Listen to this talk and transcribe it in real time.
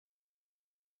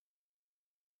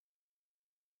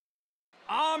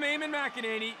I'm Eamon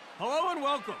McEnany. Hello and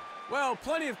welcome. Well,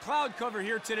 plenty of cloud cover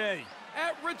here today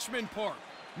at Richmond Park.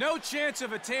 No chance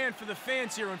of a tan for the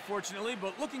fans here, unfortunately,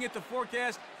 but looking at the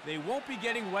forecast, they won't be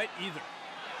getting wet either.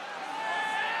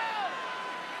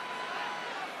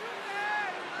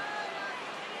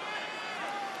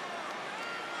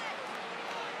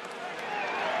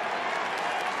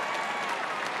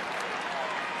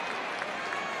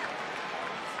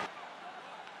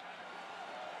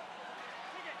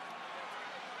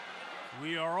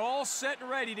 We are all set and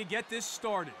ready to get this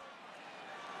started.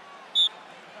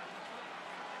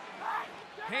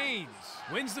 Haynes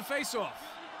wins the faceoff.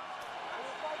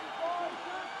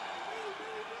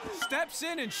 Steps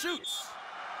in and shoots.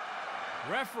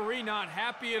 Referee not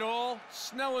happy at all.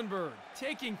 Snellenberg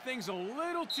taking things a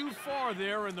little too far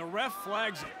there, and the ref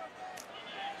flags it.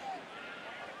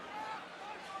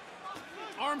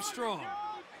 Armstrong.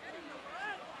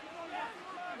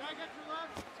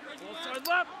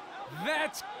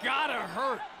 That's gotta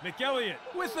hurt. McElliott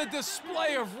with a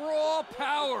display of raw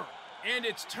power, and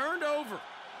it's turned over.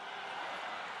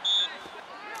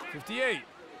 58.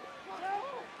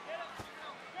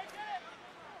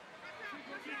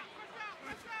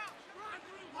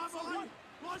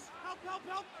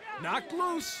 Knocked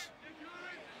loose.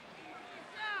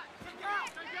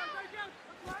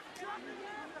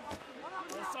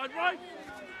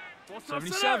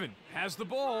 77 has the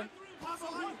ball.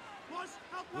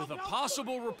 With a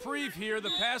possible reprieve here,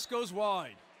 the pass goes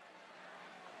wide.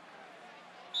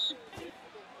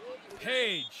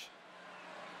 Page.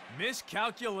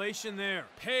 Miscalculation there.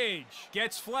 Page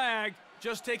gets flagged,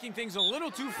 just taking things a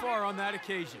little too far on that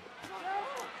occasion.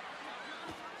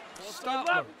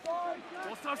 Stopper.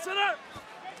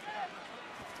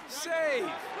 Save.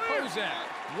 Kozak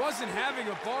wasn't having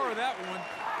a bar of that one.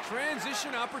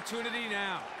 Transition opportunity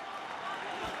now.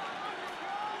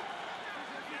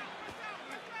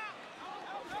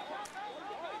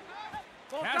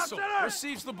 Castle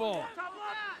receives the ball.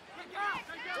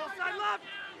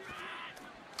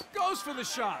 Goes for the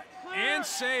shot and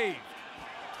saved.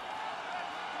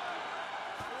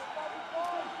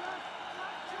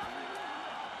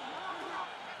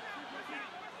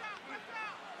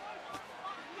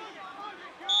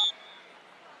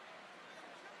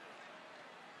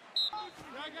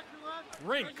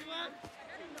 Rink.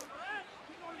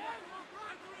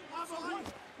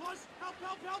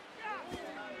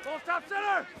 Ball top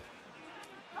center.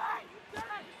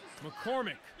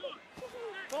 McCormick.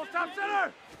 Ball top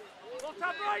center. Ball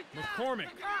top right. McCormick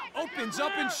opens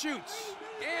up and shoots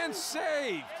and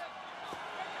saved.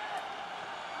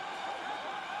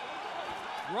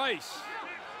 Rice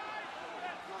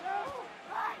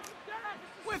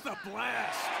with a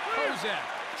blast. Kozak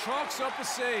chalks up a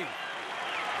save.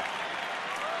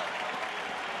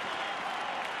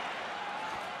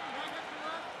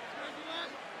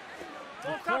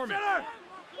 McCormick.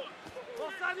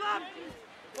 Ball side left.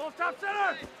 Ball top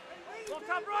center. Ball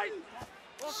top right.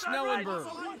 Snellenberg.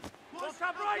 Ball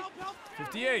top right.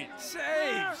 58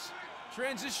 saves.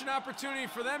 Transition opportunity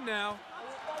for them now.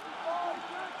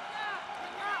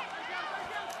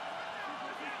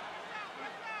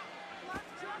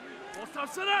 Ball top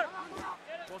center.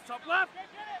 Ball top left.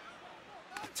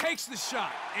 Takes the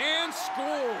shot and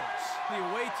scores. The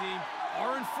away team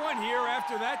are in front here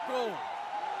after that goal.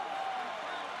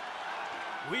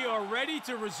 We are ready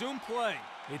to resume play.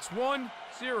 It's 1-0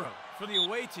 for the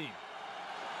away team.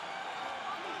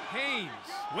 Haynes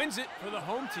wins it for the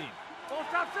home team. Ball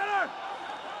top center.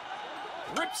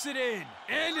 Rips it in,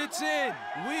 and it's in.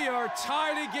 We are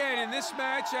tied again in this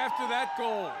match after that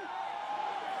goal.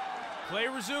 Play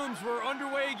resumes. We're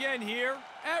underway again here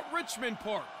at Richmond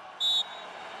Park.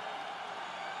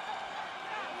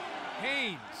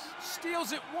 Haynes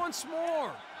steals it once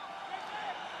more.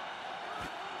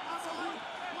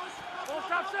 Ball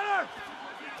top center.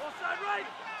 Ball side right.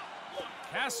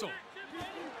 Castle.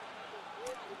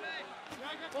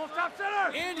 Ball top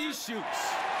center. And he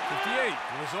shoots. 58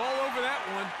 was all over that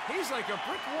one. He's like a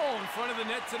brick wall in front of the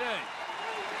net today.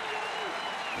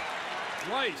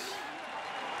 Rice.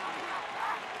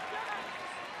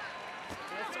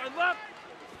 Ball side left.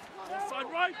 Ball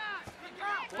side right.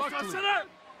 Ball top Buckley center.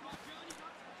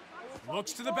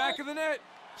 looks to the back of the net.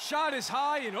 Shot is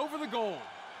high and over the goal.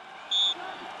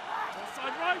 Ball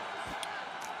side right.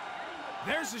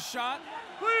 There's a shot.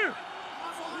 Clear.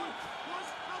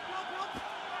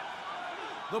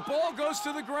 The ball goes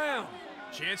to the ground.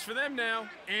 Chance for them now,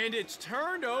 and it's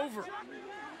turned over.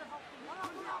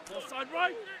 Ball side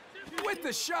right. With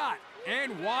the shot,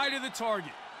 and wide of the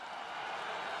target.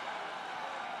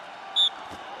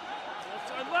 Ball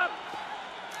side left.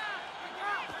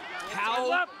 Powell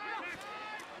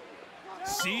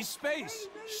Sees space,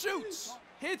 shoots,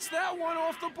 hits that one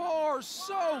off the bar,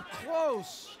 so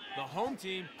close. The home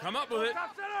team come up with it.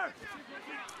 Top center.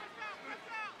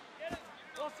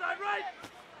 Ball side right.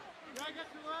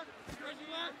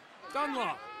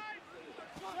 Dunlop.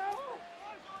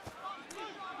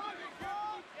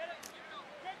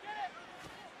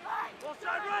 Ball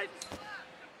side right.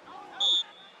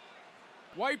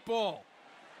 White ball.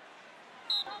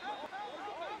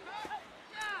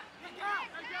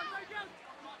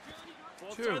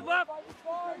 Ball Two. side left.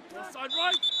 Ball side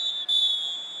right.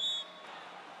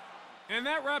 And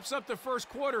that wraps up the first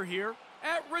quarter here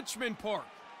at Richmond Park.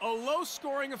 A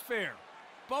low-scoring affair.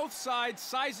 Both sides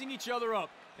sizing each other up,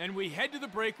 and we head to the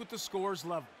break with the scores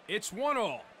level. It's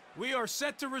 1-1. We are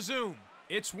set to resume.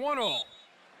 It's 1-1.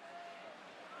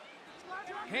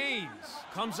 Haynes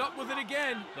comes up with it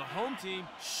again. The home team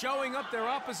showing up their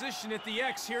opposition at the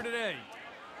X here today.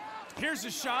 Here's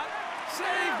a shot,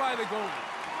 saved by the goalie.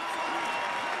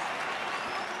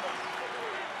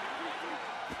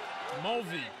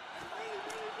 Mulvey.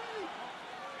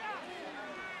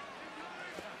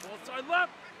 Ball side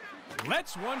left.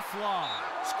 Lets one fly.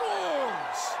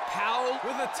 Scores! Powell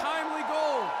with a timely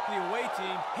goal. The away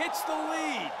team hits the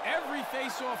lead. Every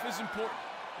face-off is important.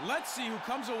 Let's see who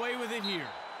comes away with it here.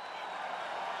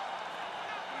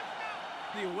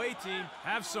 The away team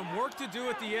have some work to do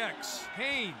at the X.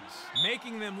 Haynes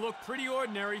making them look pretty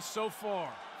ordinary so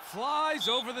far. Flies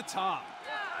over the top.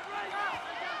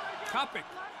 Kopic.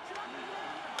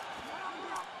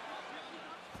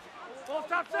 Ball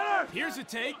top center. Here's a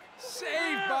take.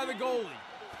 Saved by the goalie.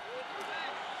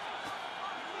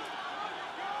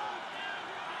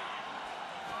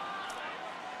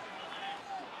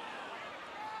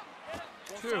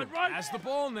 Two has the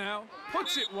ball now.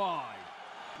 Puts it wide.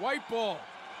 White ball.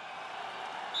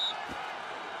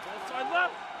 Ball side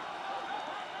left.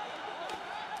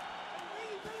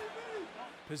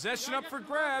 Possession up for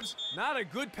grabs. Not a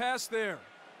good pass there.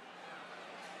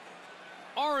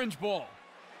 Orange ball.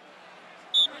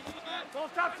 Ball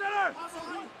top center.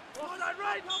 Ball side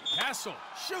right. Castle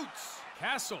shoots.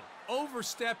 Castle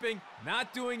overstepping,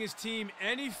 not doing his team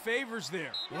any favors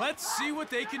there. Let's see what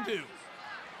they can do.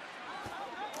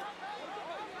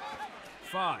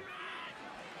 5.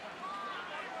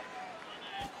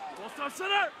 Ball top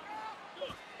center.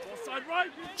 Ball side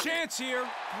right. Chance here.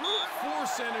 Brute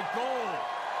force and a goal.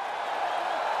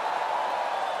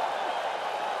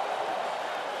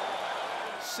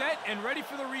 Set and ready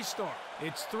for the restart.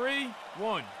 It's 3-1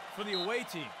 for the away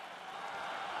team.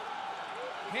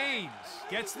 Haynes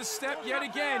gets the step yet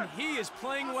again. He is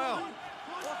playing well.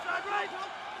 Ball side right.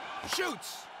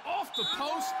 Shoots off the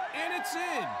post, and it's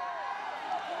in.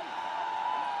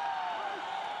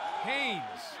 Haynes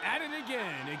at it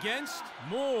again against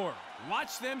Moore.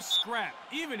 Watch them scrap,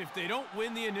 even if they don't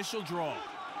win the initial draw.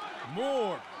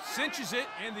 Moore cinches it,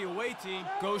 and the away team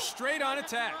goes straight on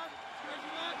attack.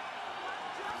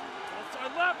 Ball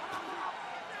side left.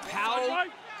 Powell. Side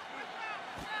right.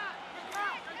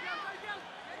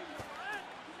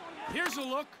 Here's a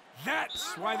look.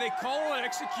 That's why they call it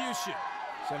execution.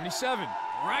 77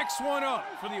 racks one up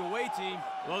for the away team.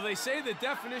 Well, they say the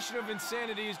definition of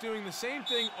insanity is doing the same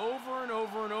thing over and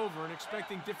over and over and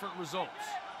expecting different results.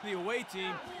 The away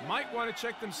team might want to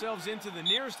check themselves into the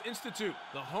nearest institute.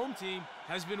 The home team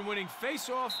has been winning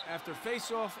face-off after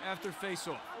face-off after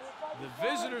face-off. The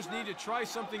visitors need to try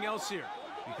something else here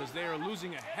because they are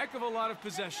losing a heck of a lot of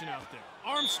possession out there.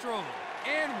 Armstrong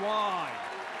and wide.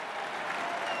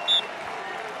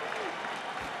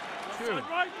 2. Side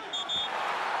right.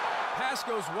 Pass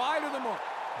goes wide of the mark.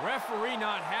 Referee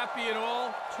not happy at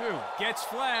all. 2. Gets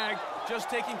flagged, just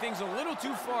taking things a little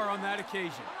too far on that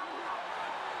occasion.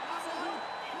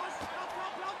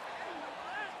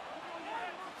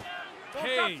 Ball top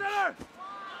Page. center.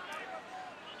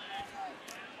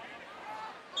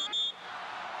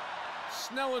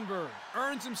 Snellenberg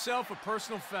earns himself a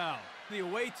personal foul. The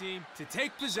away team to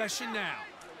take possession now.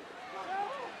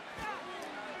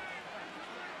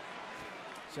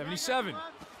 77. Ball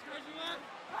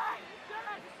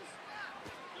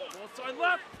side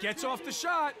left. Gets off the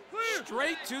shot.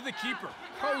 Straight to the keeper.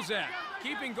 Kozak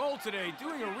keeping goal today,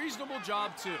 doing a reasonable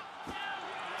job too.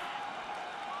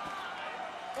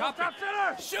 Ball top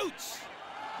center. Shoots.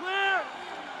 Clear.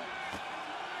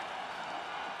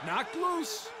 Knocked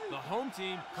loose. The home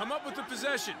team come up with the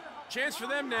possession. Chance for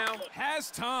them now.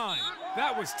 Has time.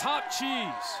 That was top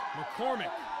cheese.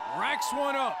 McCormick racks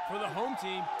one up for the home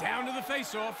team. Down to the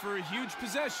faceoff for a huge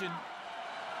possession.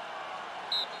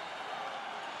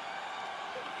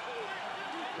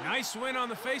 Nice win on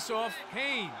the faceoff.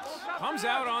 Haynes comes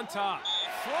out on top.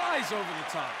 Flies over the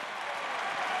top.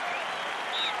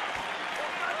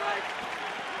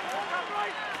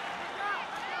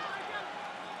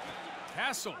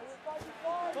 Castle.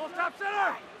 Full stop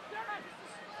center.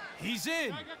 He's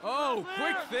in. Oh,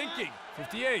 quick thinking.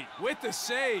 58 with the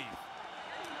save.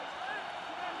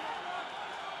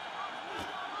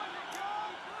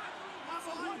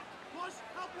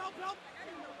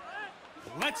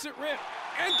 Lets it rip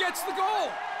and gets the goal.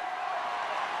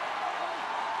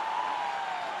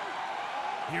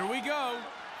 Here we go.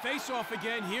 Face-off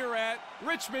again here at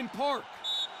Richmond Park.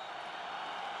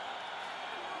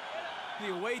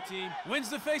 The away team wins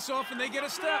the face-off and they get a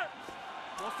step.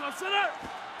 Full stop center.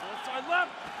 Full side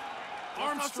left.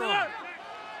 Armstrong.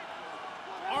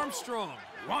 Armstrong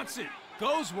wants it.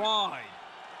 Goes wide.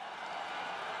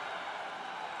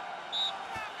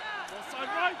 Full side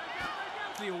right.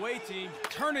 The away team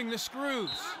turning the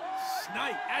screws.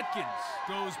 Snipe Atkins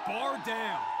goes bar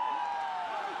down.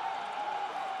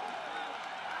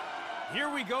 Here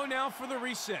we go now for the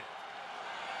reset.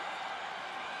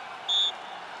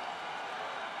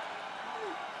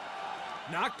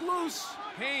 Knocked loose.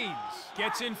 Haynes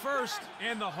gets in first,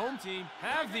 and the home team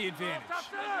have the advantage. Full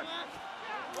stop center.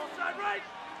 Full side right.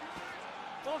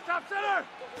 Full stop center.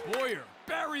 Boyer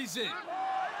buries it.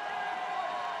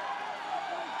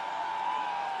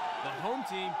 The home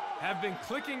team have been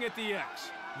clicking at the X.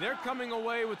 They're coming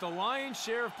away with the lion's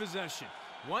share of possession.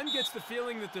 One gets the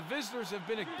feeling that the visitors have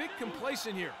been a bit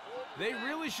complacent here. They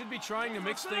really should be trying to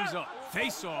mix things up.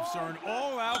 Face-offs are an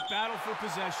all-out battle for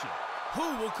possession.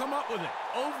 Who will come up with it?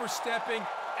 Overstepping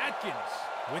Atkins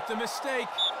with the mistake.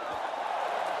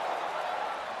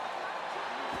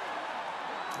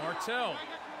 Martell.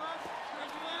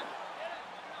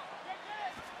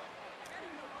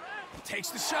 Takes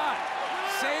the shot.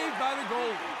 Saved by the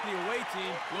goalie. The away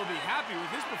team will be happy with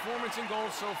his performance in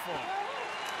goals so far.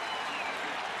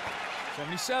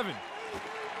 77.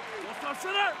 Full stop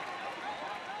center.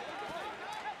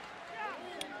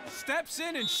 Steps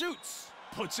in and shoots.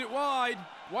 Puts it wide.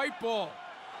 White ball.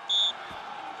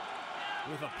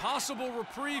 With a possible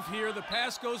reprieve here, the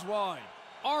pass goes wide.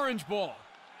 Orange ball.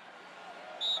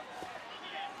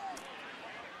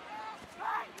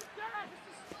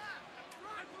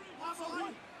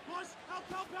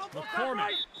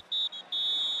 McCormick.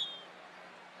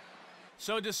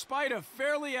 So despite a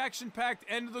fairly action-packed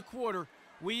end of the quarter,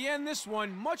 we end this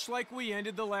one much like we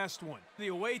ended the last one. The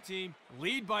away team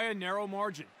lead by a narrow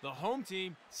margin. The home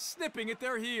team snipping at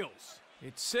their heels.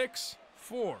 It's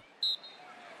 6-4.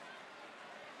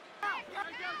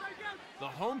 The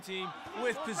home team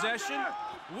with possession.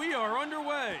 We are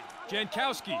underway.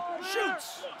 Jankowski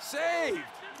shoots. Saved.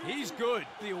 He's good.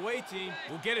 The away team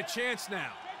will get a chance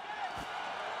now.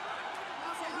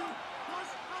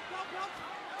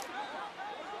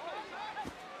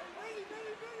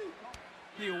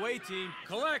 The away team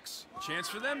collects. Chance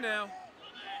for them now.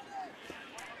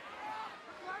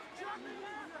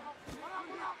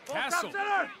 Castle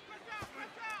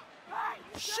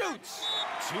shoots.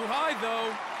 Too high,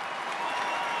 though.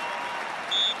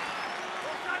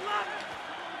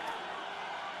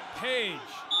 Page,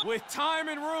 with time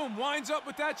and room, winds up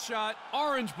with that shot.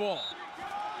 Orange ball.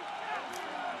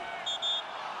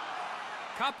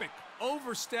 Kopic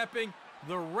overstepping.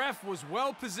 The ref was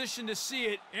well positioned to see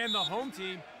it, and the home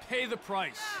team pay the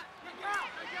price.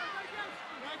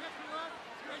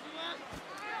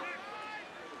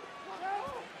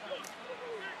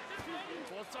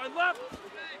 Full side left.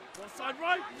 Full side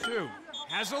right. 2.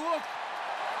 Has a look.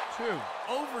 2.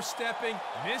 Overstepping.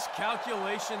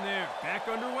 Miscalculation there. Back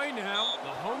underway now.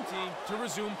 The home team to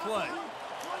resume play.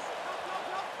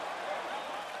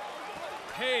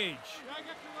 Page.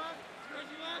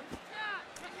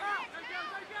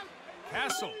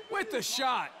 Castle with the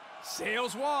shot.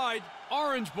 Sails wide.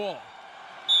 Orange ball.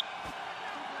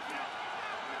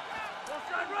 Full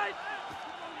side right.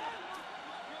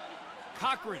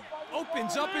 Cochran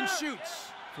opens up and shoots.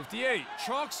 58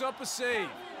 chalks up a save.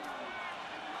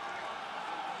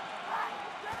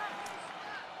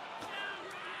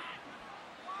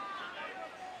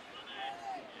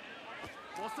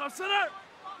 Full stop center.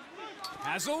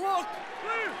 Has a look.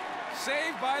 Clear.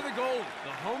 Saved by the goalie.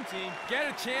 The home team get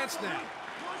a chance now.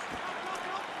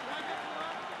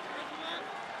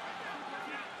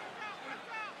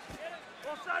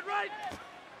 Full side right.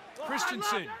 Full side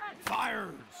Christensen left.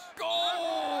 fires.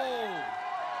 Goal!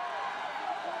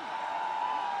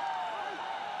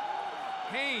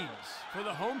 Haynes for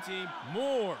the home team.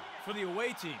 Moore for the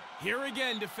away team. Here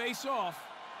again to face off.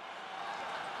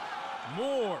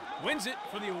 Moore wins it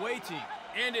for the away team.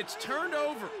 And it's turned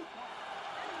over.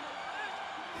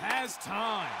 Has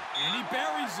time. And he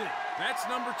buries it. That's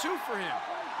number 2 for him.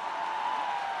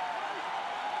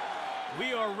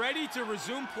 We are ready to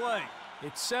resume play.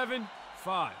 It's 7-5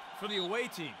 for the away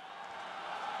team.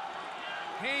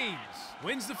 Haynes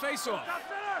wins the faceoff.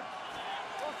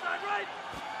 Right.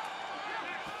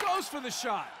 Goes for the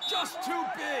shot. Just too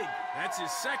big. That's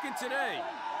his second today.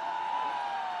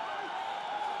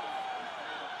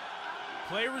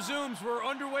 Play resumes. We're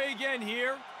underway again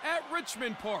here at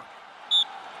Richmond Park.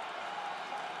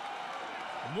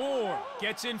 Moore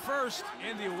gets in first,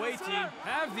 and the away team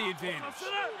have the advantage.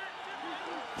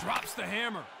 Drops the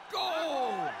hammer.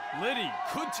 Goal! Liddy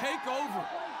could take over.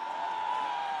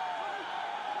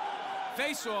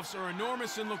 Face-offs are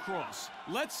enormous in lacrosse.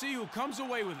 Let's see who comes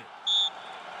away with it.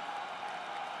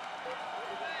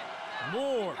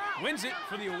 Moore wins it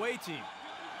for the away team.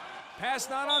 Pass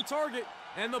not on target,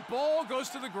 and the ball goes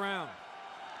to the ground.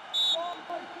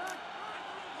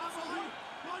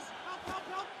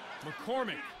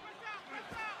 McCormick.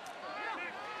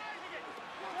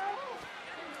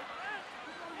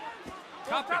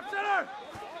 Top center.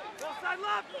 Side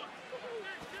left.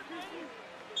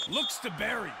 Looks to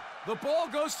bury. The ball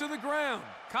goes to the ground.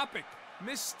 Kopic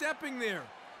misstepping there.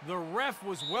 The ref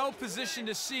was well positioned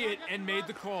to see it and made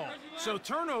the call. So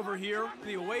turnover here,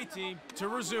 the away team to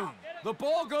resume. The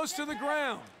ball goes to the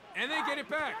ground, and they get it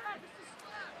back.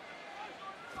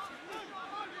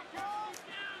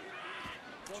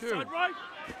 Side right.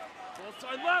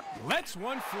 Side left. Lets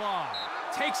one fly.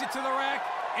 Takes it to the rack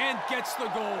and gets the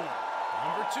goal.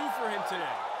 Number 2 for him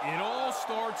today. It all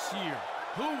starts here.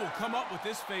 Who will come up with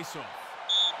this faceoff?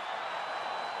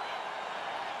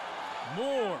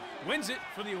 Moore wins it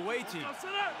for the away team.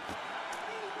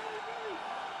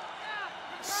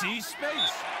 Sees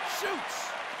space.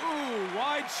 Shoots. Ooh,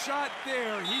 wide shot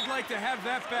there. He'd like to have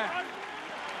that back.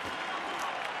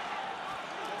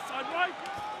 Side right.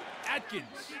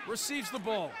 Atkins receives the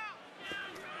ball.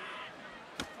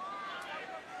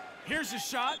 Here's a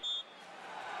shot.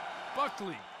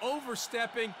 Buckley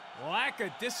overstepping. Lack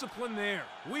of discipline there.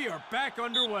 We are back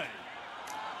underway.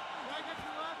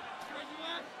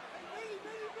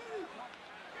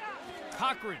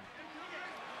 Cochran.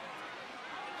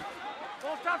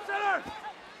 Ball top center.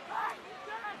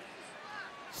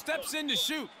 Steps in to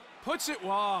shoot. Puts it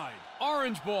wide.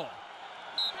 Orange ball.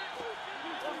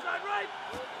 Side right.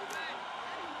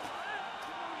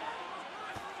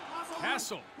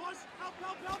 Castle.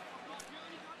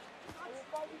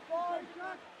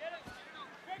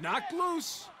 Knocked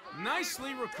loose.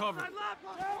 Nicely recovered.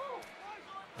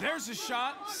 There's a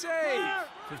shot. Save.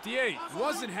 58.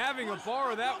 Wasn't having a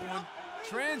bar of that one.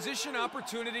 Transition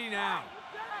opportunity now.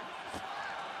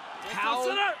 Powell.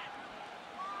 Ball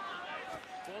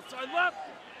side left.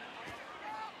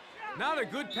 Not a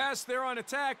good pass there on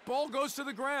attack. Ball goes to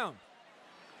the ground.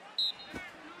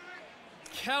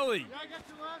 Kelly.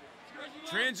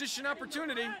 Transition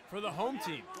opportunity for the home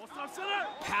team.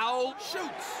 Powell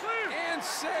shoots and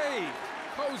saved.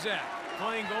 Kozak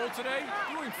playing goal today,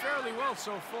 doing fairly well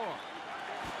so far.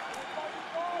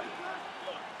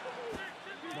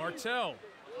 Martell.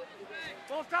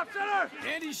 Ball top center.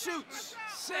 And he shoots.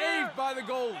 Saved by the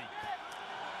goalie.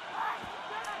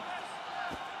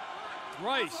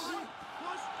 Rice.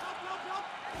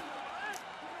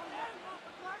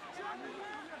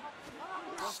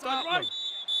 Stop right.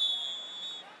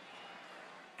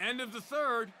 End of the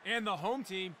third, and the home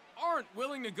team aren't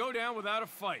willing to go down without a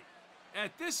fight.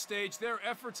 At this stage, their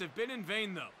efforts have been in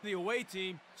vain, though. The away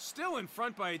team still in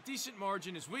front by a decent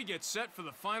margin as we get set for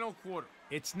the final quarter.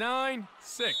 It's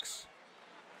 9-6.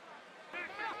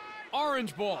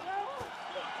 Orange ball.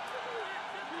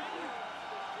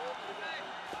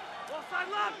 Ball side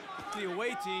left. The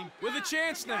away team with a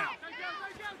chance now.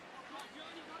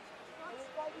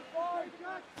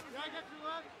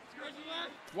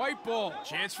 White ball.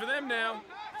 Chance for them now.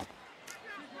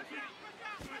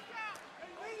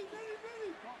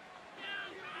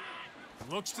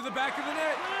 Looks to the back of the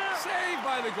net. Saved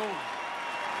by the goalie.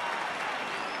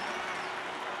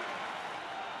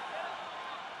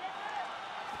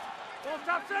 Ball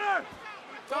top center.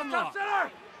 Dunlop Top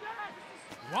center.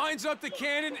 winds up the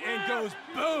cannon and goes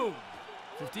boom.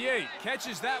 58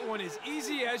 catches that one as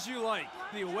easy as you like.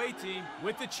 The away team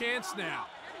with the chance now.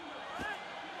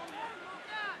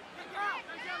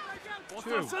 Ball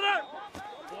top center.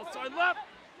 Ball side left.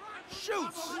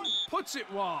 Shoots. Puts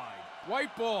it wide.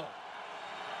 White ball.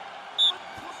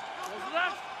 Ball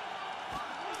left.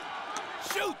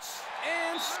 Shoots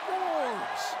and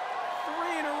scores.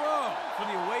 3 in a row for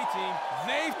the away team.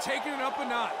 They've taken it up a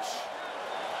notch.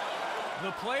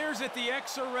 The players at the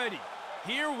X are ready.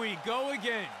 Here we go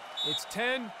again. It's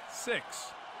 10-6.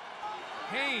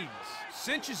 Haynes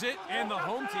cinches it, and the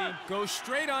home team goes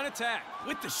straight on attack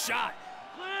with the shot.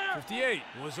 Clear. 58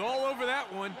 was all over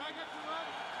that one.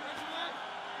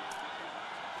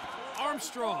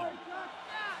 Armstrong.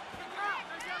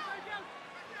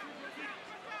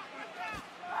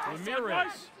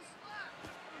 Ramirez.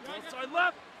 Outside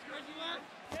left.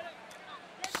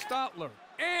 Stotler.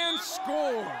 And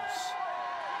scores.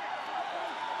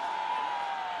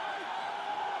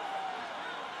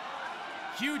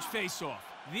 Huge face-off.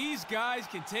 These guys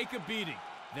can take a beating.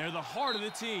 They're the heart of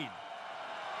the team.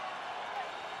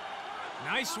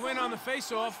 Nice win on the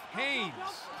face-off. Haynes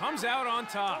comes out on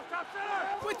top.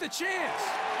 With the chance.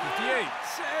 58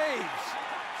 saves.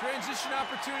 Transition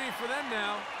opportunity for them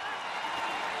now.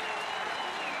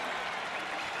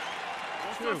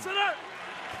 Center.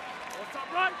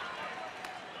 Top right.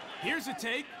 Here's a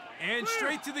take, and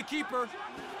straight to the keeper.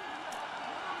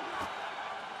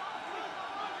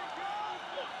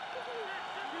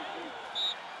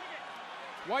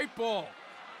 White ball.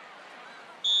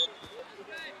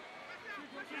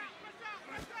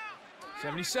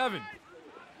 '77.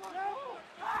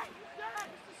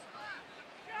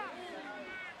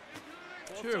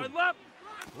 Two. Left.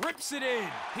 Rips it in.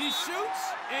 He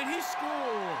shoots, and he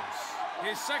scores.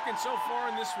 His second so far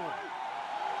in this one.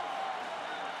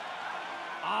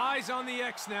 Eyes on the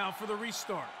X now for the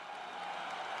restart.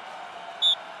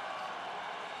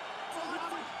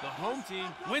 The home team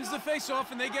wins the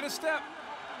face-off, and they get a step.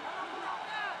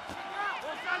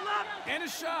 And a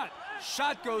shot.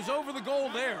 Shot goes over the goal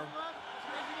there.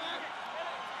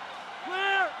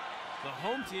 Clear. The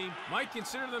home team might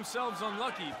consider themselves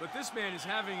unlucky, but this man is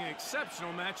having an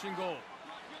exceptional match in goal.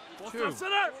 Two.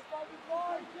 Center.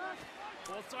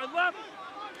 Ball side left.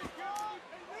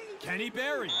 Kenny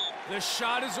Berry. The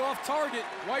shot is off target.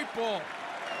 White ball.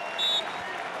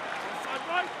 Side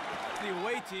right. The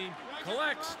away team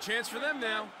collects. Chance for them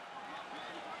now.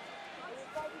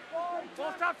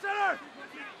 Ball top center.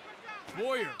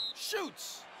 Boyer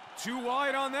shoots. Too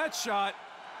wide on that shot.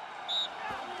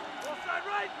 Ball side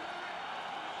right.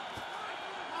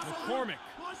 McCormick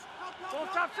Ball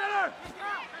top center.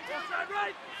 Ball side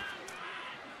right.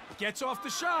 gets off the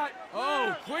shot.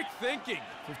 Oh, quick thinking.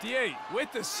 58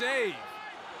 with the save.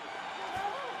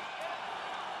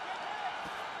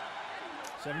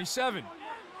 77.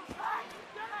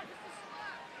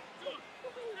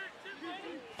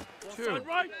 Two. Side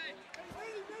right.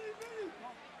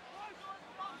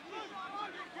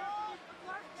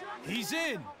 He's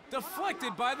in.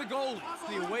 Deflected by the goalie.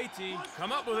 The away team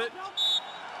come up with it.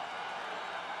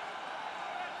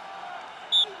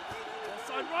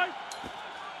 Side right.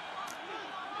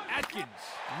 Atkins.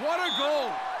 What a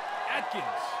goal. Atkins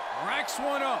racks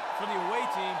one up for the away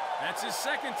team. That's his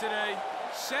second today.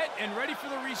 Set and ready for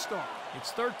the restart.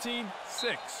 It's 13-6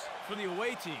 for the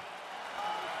away team.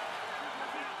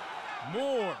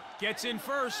 Moore gets in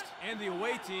first, and the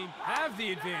away team have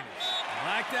the advantage.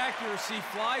 Lacked accuracy,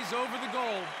 flies over the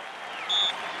goal.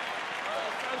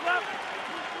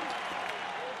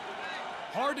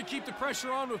 Hard to keep the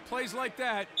pressure on with plays like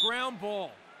that. Ground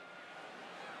ball.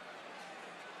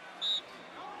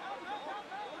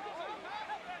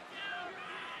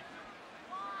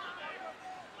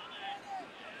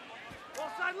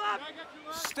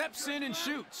 Steps in and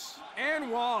shoots.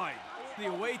 And wide. The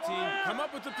away team come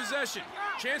up with the possession.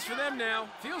 Chance for them now.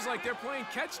 Feels like they're playing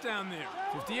catch down there.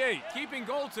 58 keeping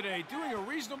goal today, doing a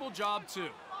reasonable job too.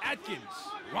 Atkins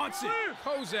wants it.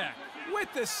 Kozak with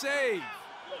the save.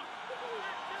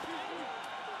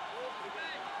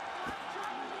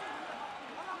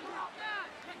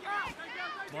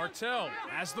 Martell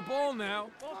has the ball now.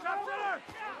 Ball top center.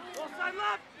 Ball side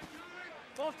left.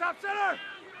 Ball top center.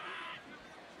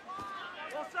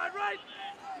 Ball side right.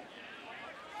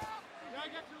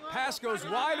 Pass goes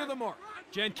wide of the mark.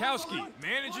 Jankowski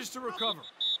manages to recover.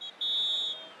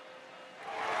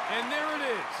 And there it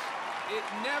is. It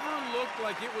never looked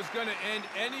like it was going to end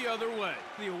any other way.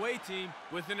 The away team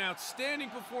with an outstanding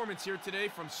performance here today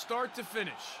from start to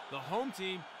finish. The home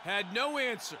team had no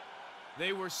answer.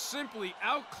 They were simply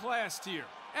outclassed here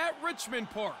at Richmond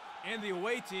Park. And the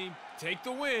away team take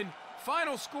the win.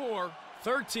 Final score,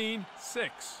 13-6.